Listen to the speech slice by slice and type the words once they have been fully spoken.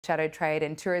Shadow Trade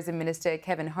and Tourism Minister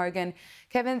Kevin Hogan.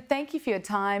 Kevin, thank you for your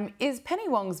time. Is Penny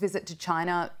Wong's visit to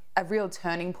China a real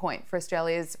turning point for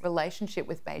Australia's relationship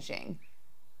with Beijing?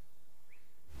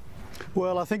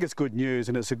 Well, I think it's good news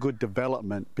and it's a good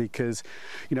development because,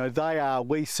 you know,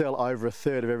 we sell over a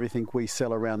third of everything we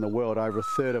sell around the world. Over a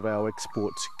third of our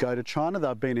exports go to China.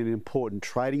 They've been an important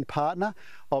trading partner.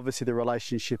 Obviously, the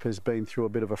relationship has been through a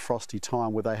bit of a frosty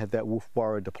time where they had that wolf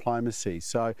warrior diplomacy.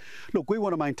 So, look, we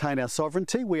want to maintain our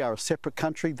sovereignty. We are a separate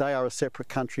country. They are a separate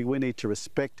country. We need to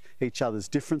respect each other's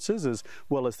differences as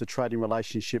well as the trading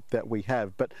relationship that we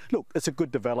have. But look, it's a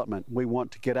good development. We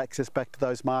want to get access back to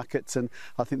those markets, and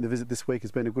I think the visit this week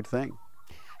has been a good thing.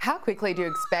 How quickly do you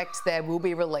expect there will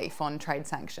be relief on trade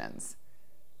sanctions?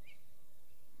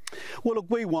 Well, look,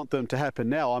 we want them to happen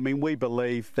now. I mean, we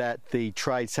believe that the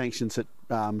trade sanctions that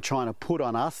China put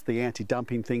on us, the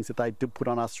anti-dumping things that they did put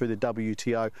on us through the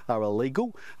WTO are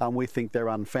illegal. We think they're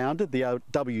unfounded. The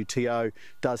WTO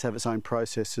does have its own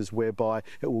processes whereby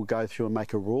it will go through and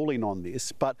make a ruling on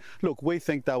this. But look, we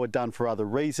think they were done for other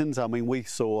reasons. I mean, we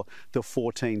saw the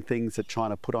 14 things that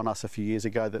China put on us a few years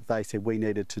ago that they said we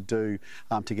needed to do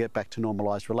to get back to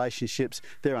normalised relationships.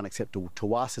 They're unacceptable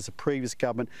to us as a previous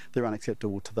government. They're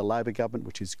unacceptable to the Labor government,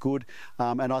 which is good.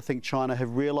 And I think China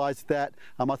have realised that.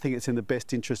 I think it's in the best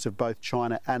interest of both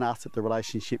China and us that the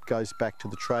relationship goes back to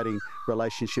the trading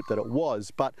relationship that it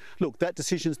was. But look, that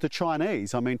decision's the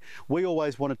Chinese. I mean, we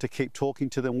always wanted to keep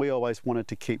talking to them. We always wanted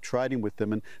to keep trading with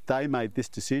them, and they made this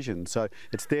decision. So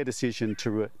it's their decision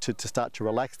to start to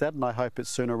relax that, and I hope it's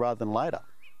sooner rather than later.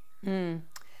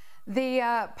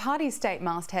 The party state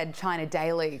masthead China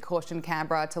Daily cautioned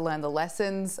Canberra to learn the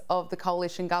lessons of the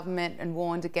coalition government and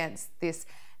warned against this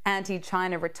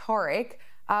anti-China rhetoric.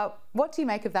 What do you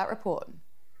make of that report?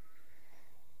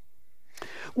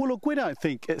 Well, look, we don't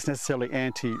think it's necessarily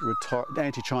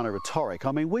anti-China rhetoric.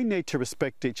 I mean, we need to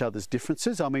respect each other's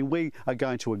differences. I mean, we are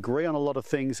going to agree on a lot of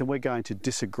things and we're going to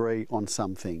disagree on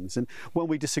some things. And when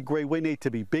we disagree, we need to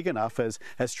be big enough as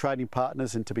trading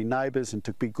partners and to be neighbours and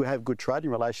to have good trading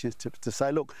relations to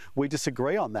say, look, we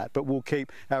disagree on that, but we'll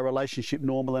keep our relationship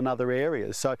normal in other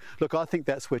areas. So, look, I think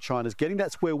that's where China's getting.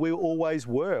 That's where we always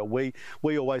were. We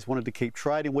always wanted to keep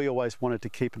trading. We always wanted to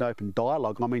keep an open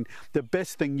dialogue. I mean, the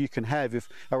best thing you can have if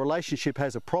a relationship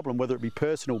has a problem, whether it be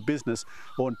personal, business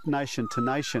or nation to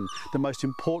nation, the most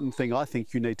important thing I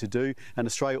think you need to do, and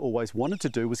Australia always wanted to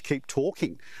do, was keep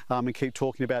talking and keep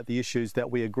talking about the issues that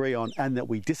we agree on and that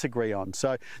we disagree on.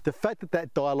 So the fact that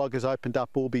that dialogue has opened up,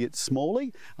 albeit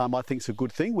smallly, I think is a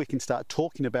good thing. We can start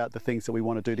talking about the things that we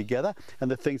want to do together and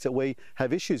the things that we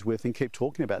have issues with and keep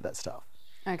talking about that stuff.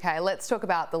 Okay, let's talk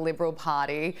about the Liberal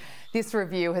Party. This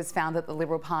review has found that the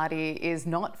Liberal Party is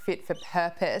not fit for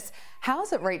purpose. How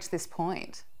has it reached this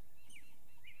point?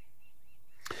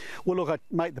 Well, look, I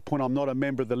make the point I'm not a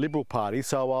member of the Liberal Party,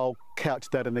 so I'll couch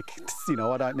that in the,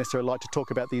 I don't necessarily like to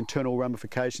talk about the internal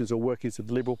ramifications or workings of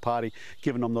the Liberal Party,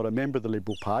 given I'm not a member of the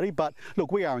Liberal Party. But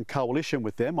look, we are in coalition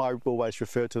with them. I always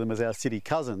refer to them as our city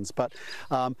cousins. But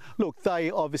look,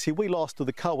 they obviously, or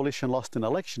the coalition lost an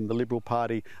election. The Liberal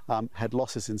Party had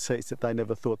losses in seats that they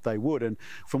never thought they would. And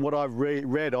from what I've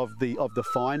read of the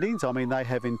findings, I mean, they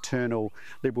have internal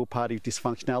Liberal Party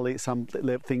dysfunctionality, some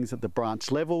things at the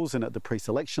branch levels and at the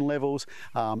pre-selection levels,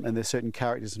 and there's certain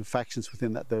characters and factions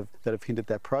within that that have hindered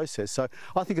that process. So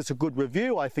I think it's a good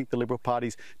review. I think the Liberal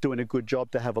Party's doing a good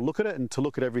job to have a look at it and to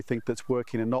look at everything that's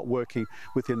working and not working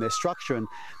within their structure. And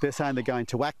they're saying they're going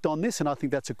to act on this, and I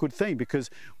think that's a good thing because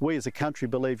we as a country,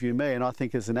 believe you me, and I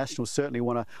think as the Nationals certainly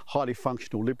want a highly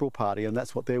functional Liberal Party, and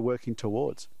that's what they're working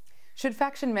towards. Should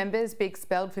faction members be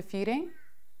expelled for feuding?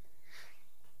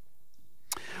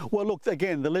 Well, look,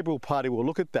 again, the Liberal Party will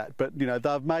look at that, but,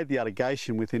 they've made the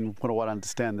allegation within what I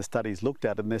understand the studies looked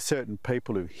at, and there's certain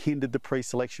people who hindered the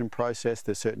pre-selection process.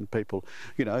 There's certain people,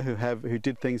 who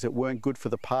did things that weren't good for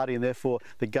the party and therefore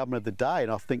the government of the day.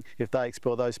 And I think if they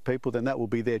expel those people, then that will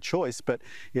be their choice. But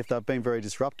if they've been very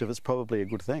disruptive, it's probably a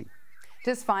good thing.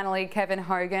 Just finally, Kevin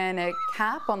Hogan, a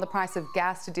cap on the price of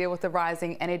gas to deal with the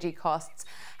rising energy costs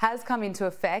has come into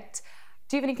effect.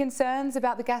 Do you have any concerns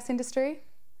about the gas industry?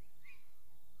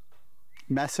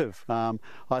 Massive.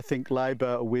 I think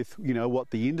Labor, with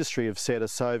what the industry have said are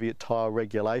Soviet-style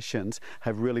regulations,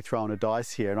 have really thrown a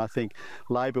dice here. And I think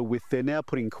Labor, they're now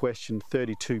putting in question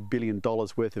 $32 billion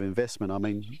worth of investment. I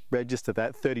mean, register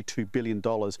that, $32 billion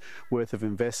worth of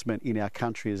investment in our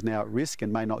country is now at risk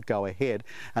and may not go ahead.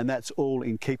 And that's all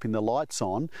in keeping the lights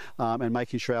on and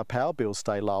making sure our power bills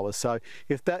stay lower. So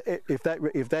if that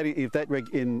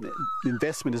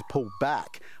investment is pulled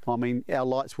back, I mean, our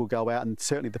lights will go out and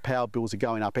certainly the power bills are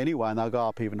going up anyway, and they'll go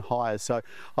up even higher. So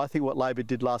I think what Labor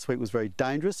did last week was very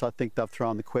dangerous. I think they've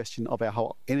thrown the question of our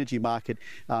whole energy market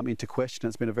into question.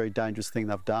 It's been a very dangerous thing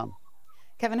they've done.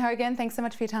 Kevin Hogan, thanks so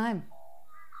much for your time.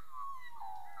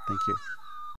 Thank you.